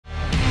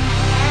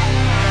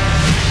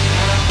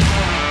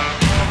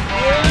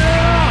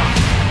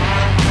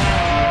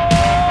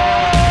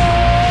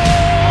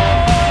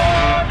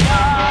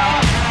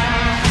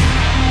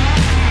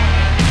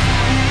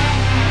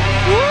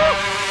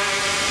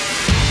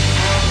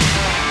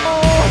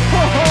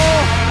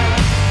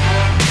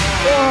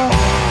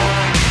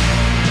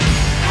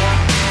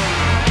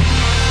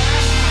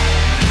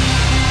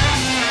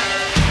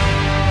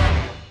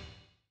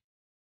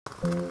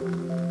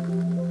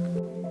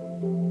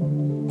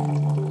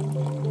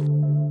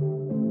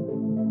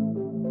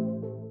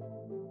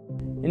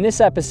In this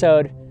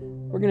episode,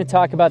 we're going to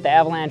talk about the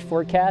avalanche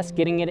forecast,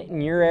 getting it in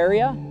your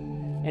area,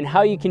 and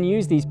how you can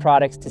use these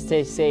products to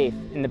stay safe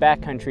in the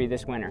backcountry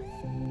this winter.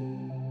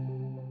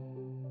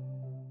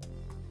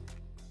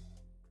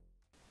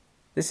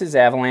 This is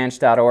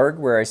avalanche.org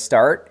where I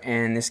start,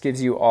 and this gives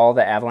you all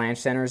the avalanche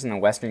centers in the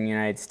western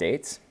United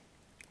States.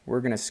 We're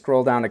going to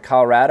scroll down to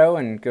Colorado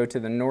and go to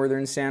the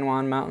northern San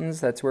Juan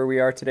Mountains. That's where we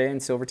are today in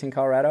Silverton,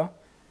 Colorado.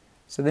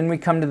 So then we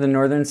come to the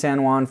northern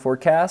San Juan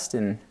forecast,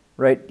 and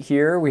right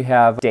here we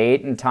have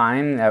date and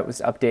time that was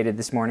updated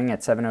this morning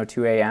at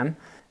 7:02 a.m.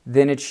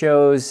 Then it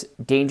shows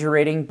danger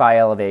rating by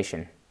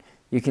elevation.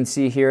 You can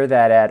see here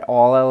that at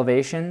all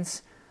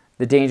elevations,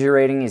 the danger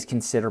rating is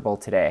considerable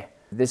today.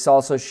 This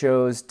also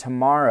shows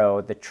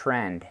tomorrow the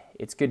trend.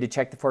 It's good to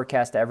check the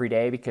forecast every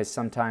day because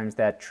sometimes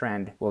that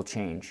trend will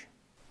change.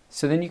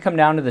 So then you come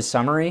down to the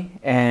summary,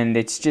 and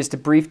it's just a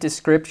brief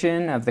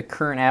description of the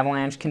current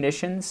avalanche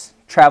conditions,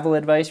 travel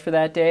advice for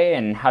that day,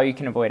 and how you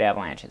can avoid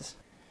avalanches.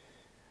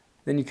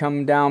 Then you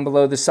come down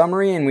below the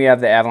summary and we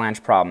have the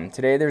avalanche problem.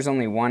 Today there's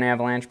only one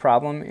avalanche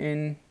problem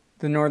in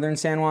the northern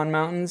San Juan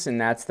Mountains, and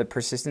that's the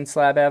persistent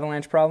slab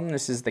avalanche problem.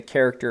 This is the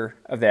character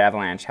of the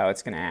avalanche, how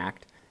it's going to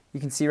act. You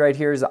can see right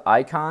here is the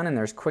icon, and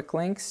there's quick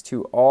links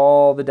to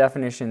all the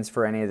definitions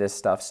for any of this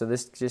stuff. So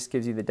this just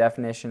gives you the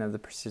definition of the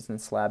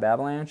persistent slab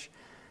avalanche,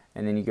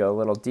 and then you go a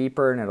little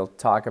deeper and it'll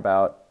talk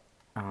about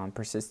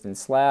persistent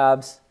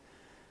slabs,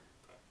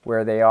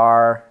 where they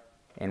are,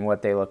 and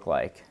what they look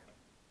like.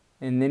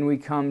 And then we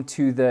come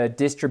to the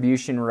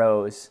distribution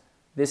rows.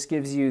 This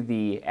gives you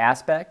the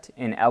aspect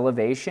and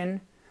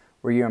elevation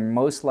where you're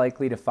most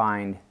likely to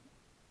find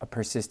a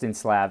persistent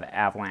slab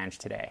avalanche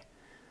today.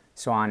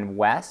 So on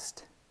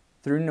west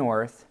through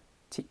north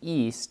to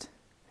east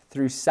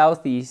through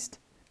southeast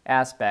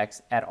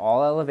aspects at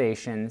all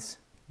elevations,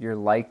 you're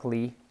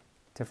likely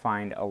to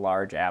find a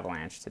large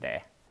avalanche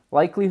today.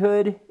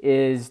 Likelihood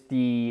is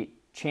the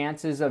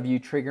chances of you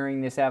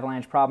triggering this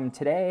avalanche problem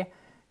today,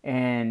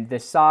 and the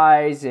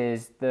size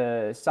is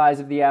the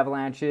size of the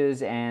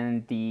avalanches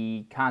and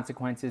the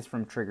consequences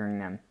from triggering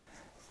them.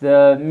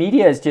 The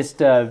media is just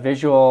a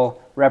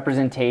visual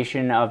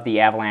representation of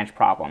the avalanche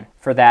problem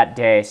for that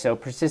day. So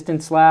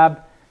persistent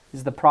slab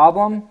is the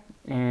problem,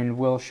 and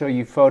we'll show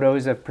you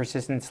photos of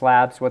persistent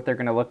slabs, what they're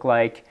going to look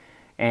like,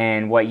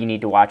 and what you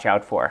need to watch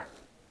out for.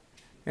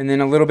 And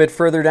then a little bit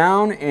further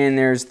down, and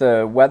there's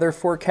the weather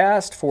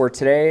forecast for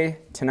today,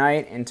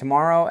 tonight, and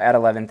tomorrow at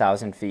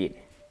 11,000 feet.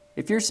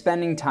 If you're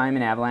spending time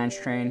in avalanche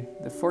terrain,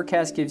 the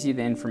forecast gives you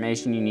the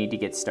information you need to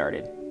get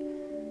started.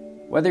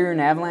 Whether you're an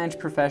avalanche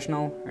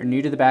professional or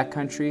new to the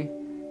backcountry,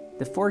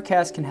 the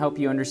forecast can help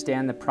you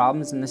understand the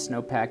problems in the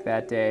snowpack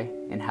that day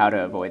and how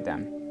to avoid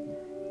them.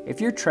 If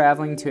you're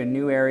traveling to a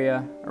new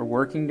area or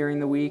working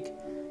during the week,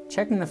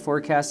 checking the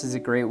forecast is a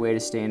great way to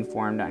stay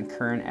informed on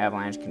current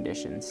avalanche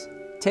conditions.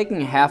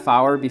 Taking a half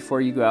hour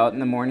before you go out in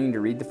the morning to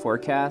read the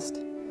forecast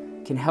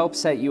can help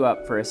set you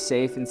up for a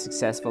safe and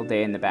successful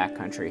day in the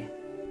backcountry.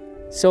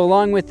 So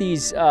along with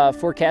these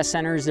forecast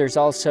centers, there's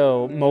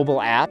also mobile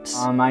apps.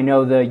 I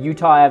know the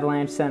Utah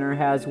Avalanche Center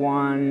has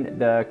one,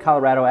 the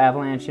Colorado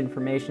Avalanche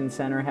Information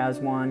Center has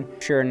one.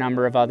 I'm sure a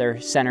number of other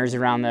centers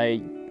around the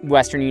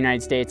western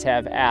United States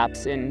have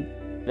apps, and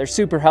they're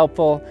super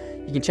helpful.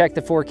 You can check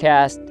the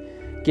forecast,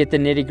 get the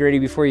nitty-gritty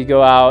before you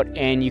go out,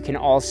 and you can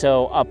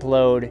also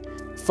upload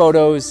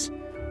photos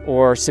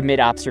or submit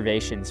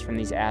observations from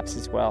these apps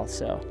as well,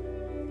 so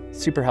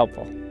super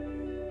helpful.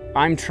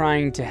 I'm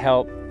trying to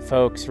help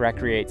folks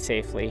recreate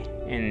safely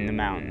in the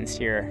mountains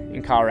here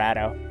in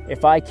Colorado.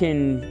 If I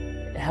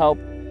can help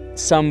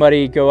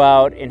somebody go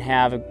out and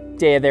have a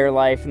day of their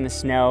life in the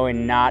snow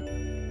and not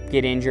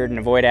get injured and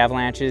avoid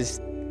avalanches,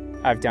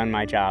 I've done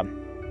my job.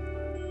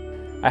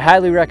 I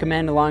highly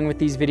recommend, along with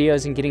these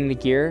videos and getting the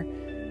gear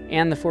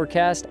and the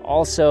forecast,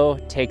 also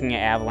taking an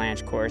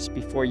avalanche course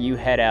before you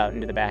head out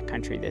into the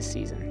backcountry this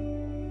season.